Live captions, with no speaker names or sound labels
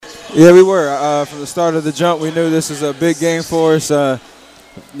Yeah, we were. From the start of the jump, we knew this was a big game for us.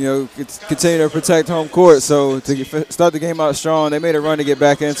 Continue to protect home court. So to start the game out strong, they made a run to get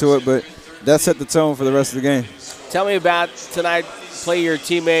back into it, but that set the tone for the rest of the game. Tell me about tonight. Play your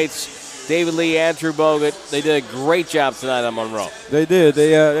teammates, David Lee, Andrew Bogut. They did a great job tonight on Monroe. They did.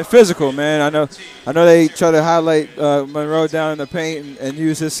 They're physical, man. I know they try to highlight Monroe down in the paint and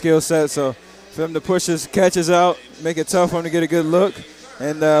use his skill set. So for them to push his catches out, make it tough for him to get a good look.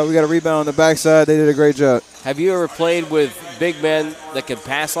 And we got a rebound on the backside. They did a great job. Have you ever played with big men that can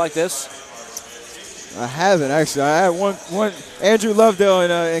pass like this? I haven't, actually. I had one Andrew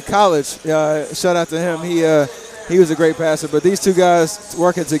Lovedale in college. Shout out to him. He was a great passer. But these two guys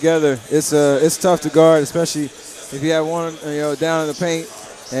working together, it's tough to guard, especially if you have one down in the paint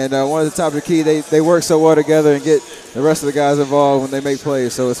and one at the top of the key. They work so well together and get the rest of the guys involved when they make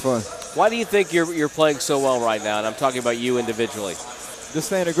plays, so it's fun. Why do you think you're playing so well right now? And I'm talking about you individually. Just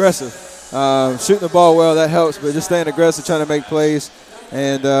staying aggressive. Shooting the ball well, that helps, but just staying aggressive, trying to make plays,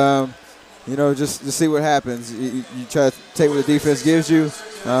 and, just see what happens. You try to take what the defense gives you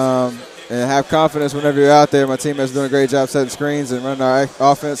and have confidence whenever you're out there. My teammates are doing a great job setting screens and running our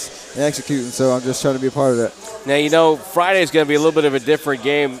offense and executing, so I'm just trying to be a part of that. Now, Friday is going to be a little bit of a different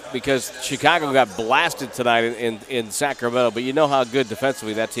game because Chicago got blasted tonight in Sacramento, but you know how good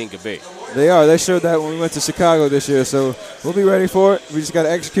defensively that team could be. They are. They showed that when we went to Chicago this year, so we'll be ready for it. We just got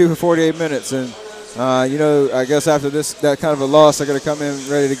to execute for 48 minutes, and, I guess after that kind of a loss, they're going to come in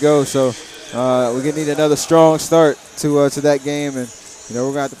ready to go, so we're going to need another strong start to that game, and, we're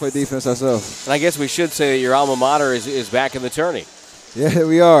going to have to play defense ourselves. And I guess we should say that your alma mater is back in the tourney. Yeah,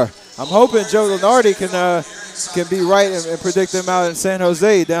 we are. I'm hoping Joe Lunardi can be right and predict them out in San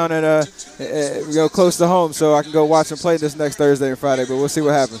Jose down at close to home, so I can go watch them play this next Thursday and Friday. But we'll see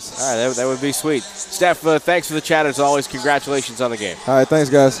what happens. All right, that would be sweet. Steph, thanks for the chat as always. Congratulations on the game. All right, thanks,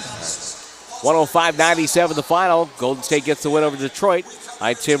 guys. 105-97 the final. Golden State gets the win over Detroit.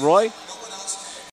 I'm Tim Roy.